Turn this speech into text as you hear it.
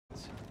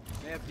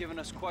have given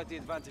us quite the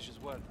advantage as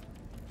well.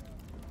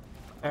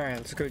 Alright,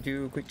 let's go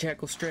do a quick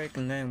Jackal strike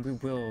and then we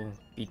will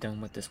be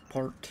done with this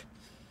part.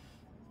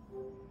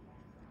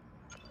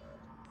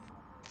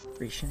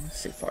 Operation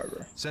Safe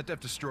Harbor. SETF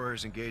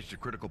destroyers engaged a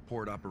critical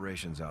port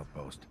operations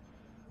outpost.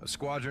 A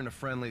squadron of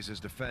friendlies is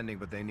defending,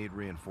 but they need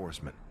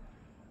reinforcement.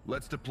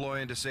 Let's deploy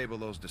and disable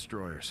those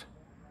destroyers.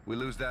 We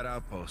lose that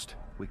outpost,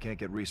 we can't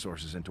get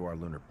resources into our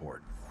lunar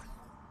port.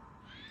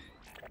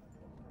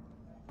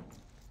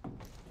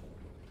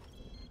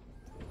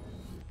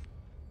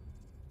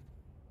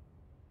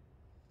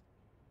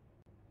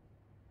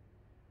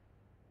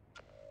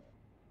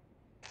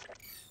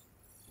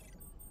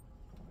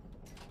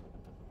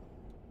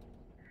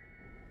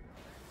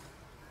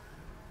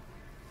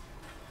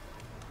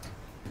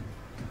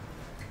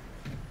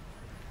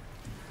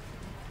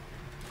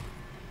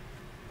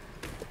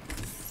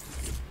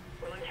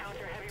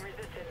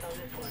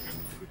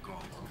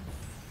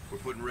 We're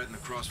putting red in the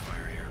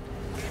crossfire here.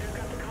 Gator's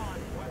got the con.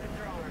 Weapons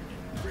are armed.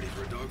 Ready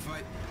for a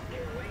dogfight?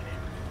 Here, waiting.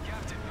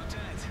 Captain,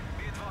 Lieutenant,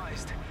 be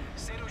advised.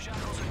 Sato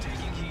Jackals are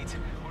taking heat.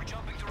 We're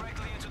jumping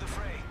directly into the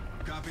fray.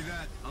 Copy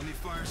that. I'll need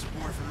fire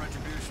support from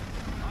Retribution.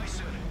 Aye,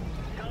 sir.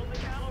 Tell them the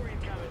cavalry's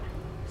coming.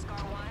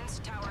 Scar 1's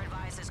tower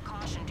advises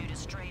caution due to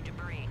stray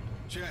debris.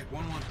 Check,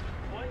 1-1.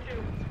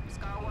 1-2.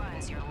 Scar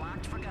 1's, you're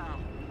locked for go.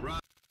 Right.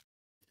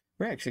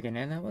 We're actually gonna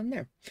end that one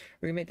there.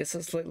 We're gonna make this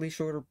a slightly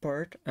shorter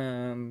part,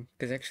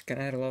 because actually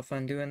kinda had a lot of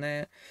fun doing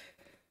that.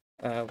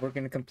 We're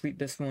gonna complete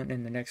this one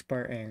in the next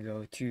part and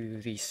go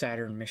to the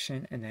Saturn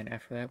mission, and then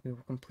after that we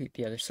will complete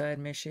the other side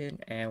mission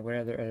and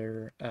whatever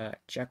other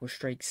Jackal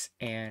strikes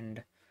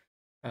and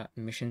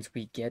missions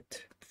we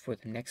get for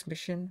the next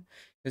mission.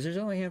 Because there's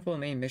only a handful of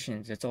main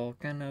missions. It's all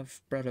kind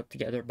of brought up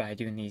together by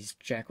doing these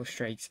Jackal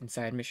strikes and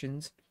side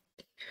missions.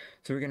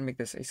 So we're gonna make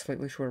this a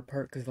slightly shorter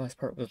part because the last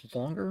part was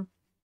longer.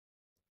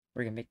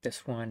 We're gonna make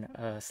this one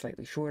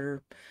slightly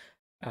shorter.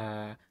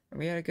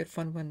 We had a good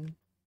fun one,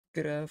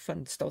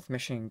 fun stealth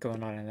mission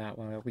going on in that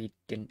one that we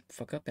didn't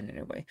fuck up in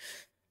any way.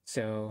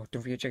 So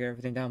don't forget to check out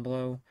everything down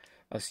below.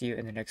 I'll see you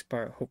in the next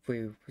part.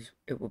 Hopefully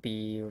it will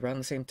be around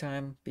the same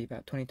time, be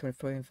about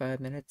 20-25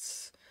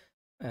 minutes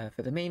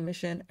for the main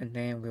mission, and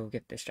then we'll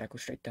get this Jackal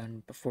straight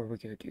done before we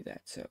go do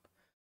that. So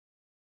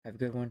have a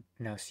good one,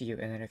 and I'll see you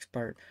in the next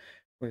part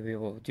where we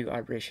will do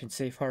Operation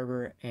Safe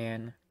Harbor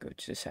and go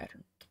to the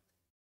Saturn.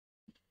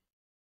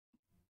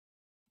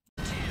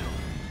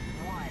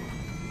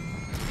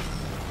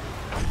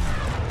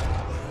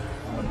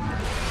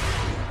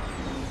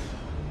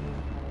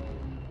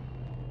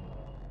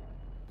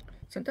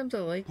 Sometimes I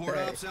like Port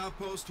that. Ops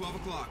Outpost, 12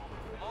 o'clock.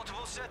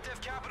 Multiple SETF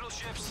capital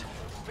ships.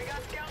 We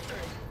got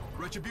scouters.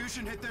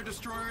 Retribution hit their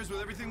destroyers with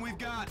everything we've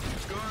got.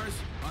 Scars,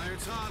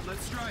 iron's hot,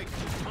 let's strike.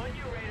 On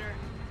you, Raider.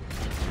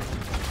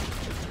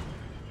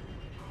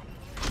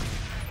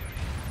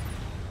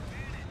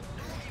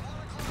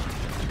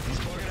 He's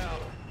bugging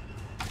out.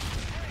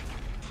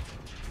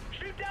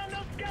 Shoot down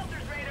those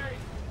scouters, Raider.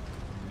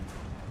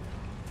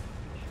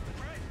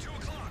 Right, 2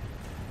 o'clock.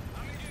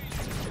 I'm engaged.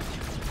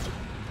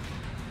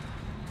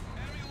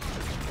 Enemy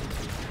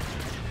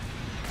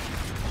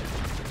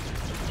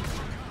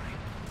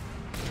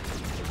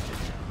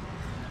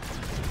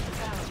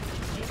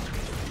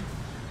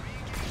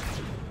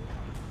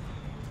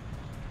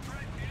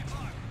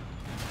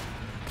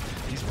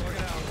He's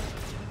bugging out.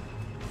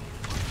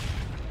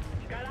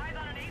 Got eyes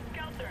on an 8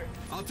 scouter.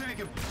 I'll take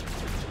him.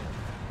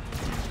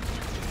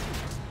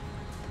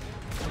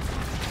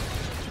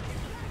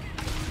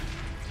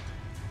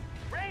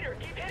 Raider,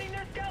 keep hitting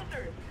their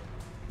scouters.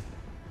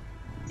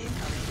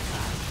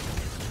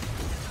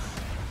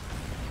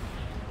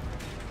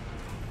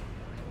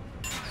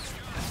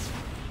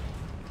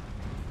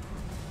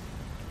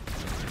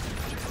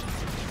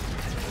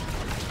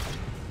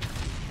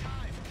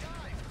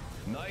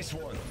 Nice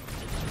one.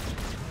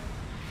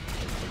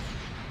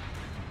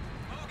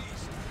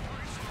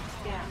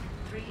 Yeah,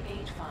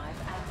 385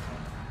 Alpha.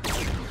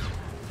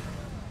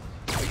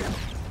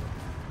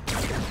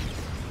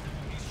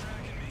 He's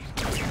tracking me.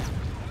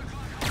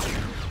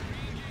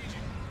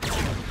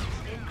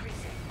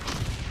 Increasing.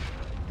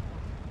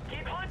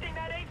 Keep hunting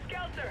that 8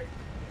 scouter.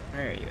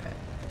 Where are you at?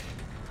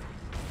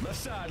 Left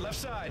side, left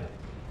side.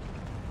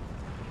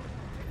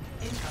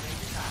 Incoming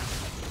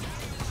fast.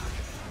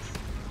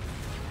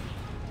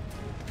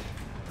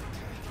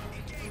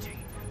 Engaging.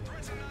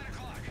 Threats at 9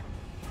 o'clock.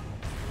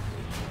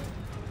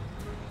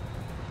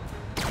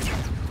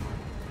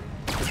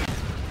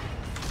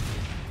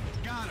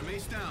 Got him,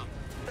 ace down.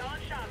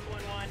 Solid shots,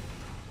 1-1.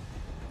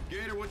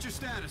 Gator, what's your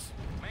status?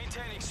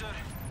 Maintaining, sir.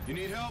 You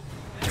need help?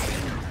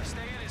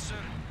 Stay in it, sir.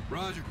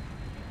 Roger.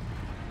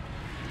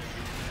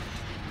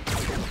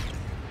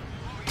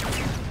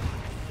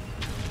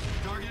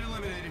 Target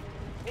eliminated.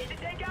 Need to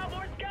take out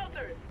more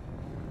scouters.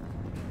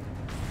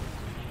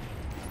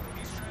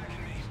 He's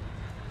tracking me.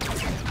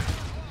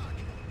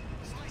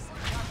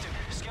 Captain,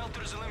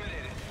 Skelter's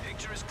eliminated.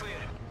 Picture is clear.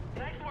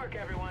 Nice work,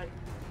 everyone.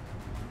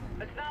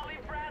 Let's not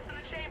leave brass in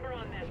the chamber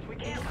on this. We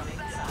can't lose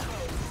that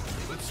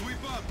outpost. Let's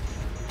sweep up.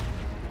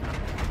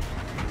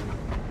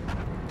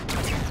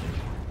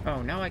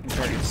 Oh, now I can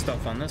target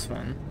stuff on this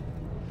one.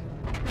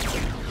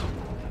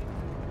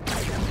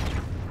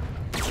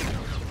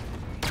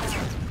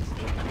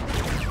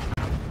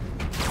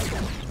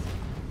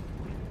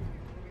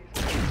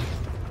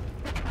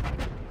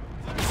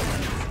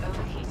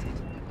 Overheated.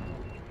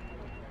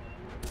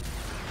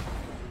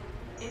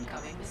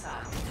 Incoming missile.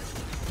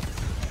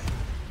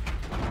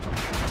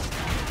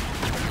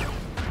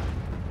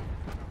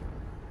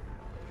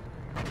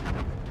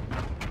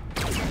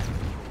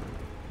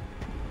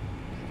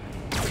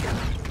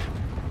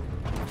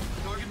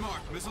 Target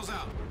marked. Missiles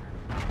out.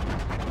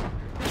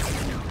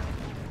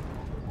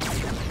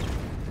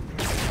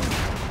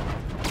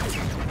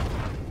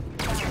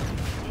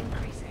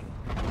 Increasing.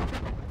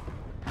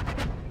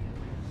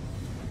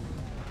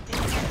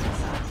 Incoming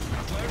missile.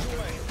 Flares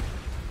away.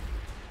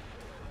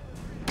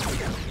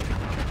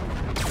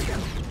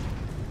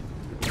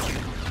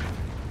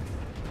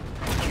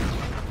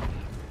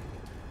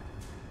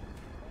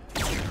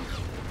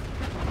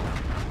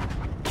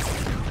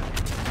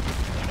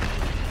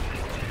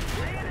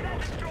 Lay into that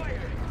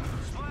destroyer.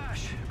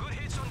 Splash! Good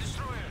hits on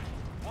destroyer.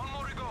 One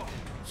more to go.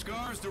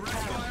 Scars, direct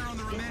fire on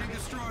the remaining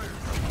destroyer.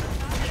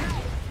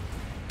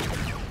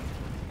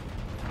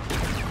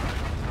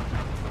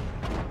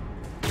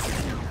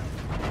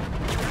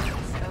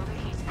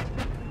 Overheated.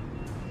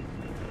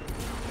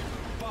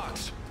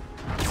 Box.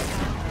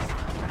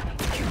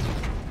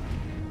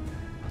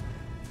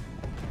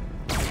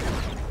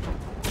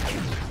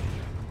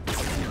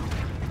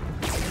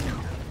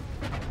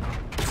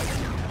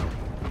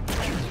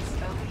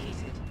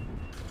 Overheated.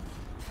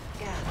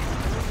 Gas.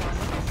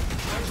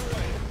 Flares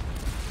away.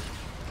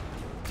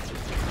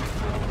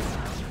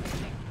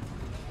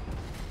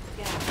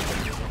 Gas.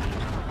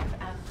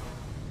 Ample.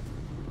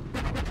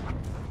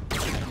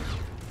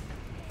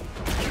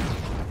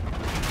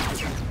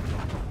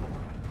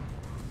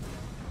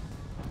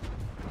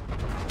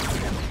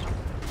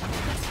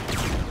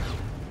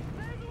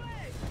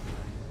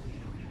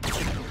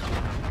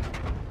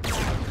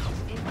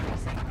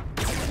 Increasing.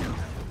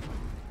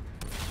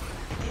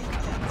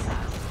 Incoming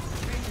missile.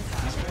 Three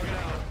missiles.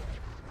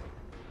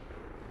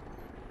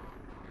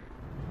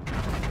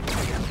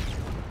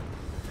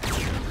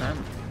 Um,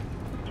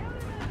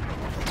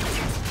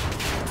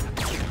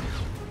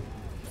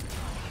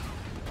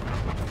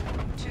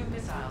 Two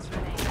missiles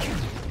remaining.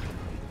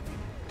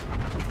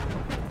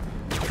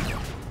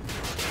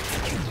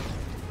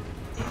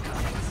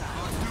 Incoming missile.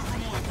 Box 2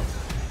 from 1.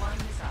 One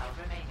missile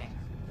remaining.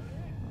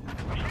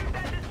 Shoot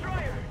that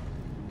destroyer.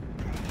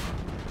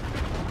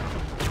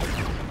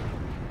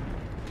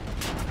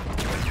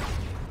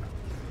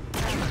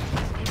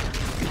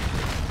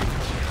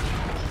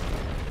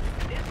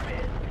 This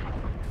missed.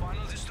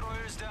 Final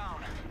destroyer is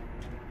down.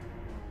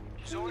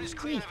 Zone is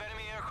clear of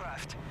enemy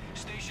aircraft.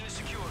 Station is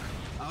secure.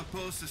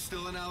 Outpost is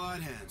still in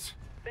Allied hands.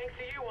 Thanks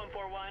to you,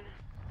 141.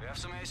 We have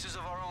some aces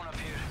of our own up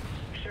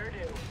here. Sure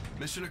do.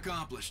 Mission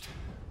accomplished.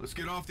 Let's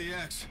get off the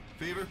X.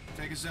 Fever,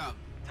 take us out.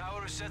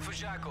 Tower is set for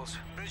Jackals.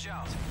 Bridge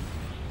out.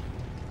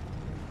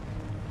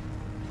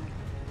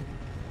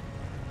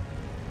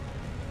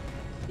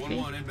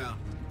 1-1 inbound.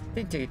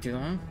 didn't take it too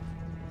long.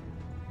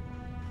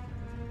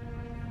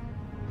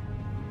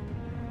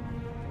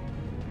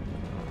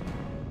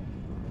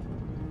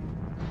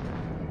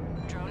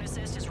 Drone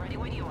assist is ready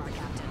when you are,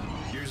 Captain.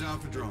 Gears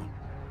out for drone.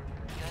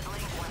 Good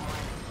link,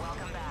 1-1.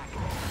 Welcome back.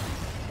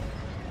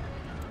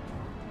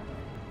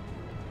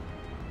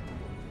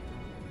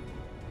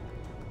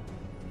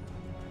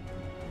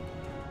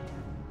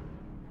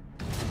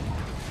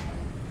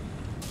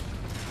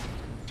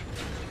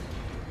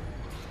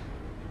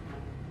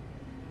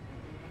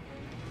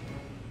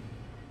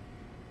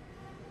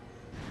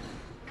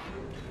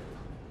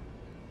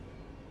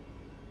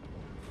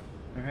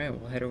 Alright,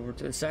 we'll head over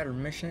to the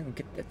Saturn mission and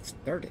get that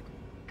started.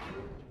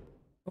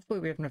 Hopefully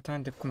we have enough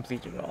time to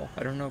complete it all.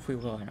 I don't know if we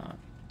will or not.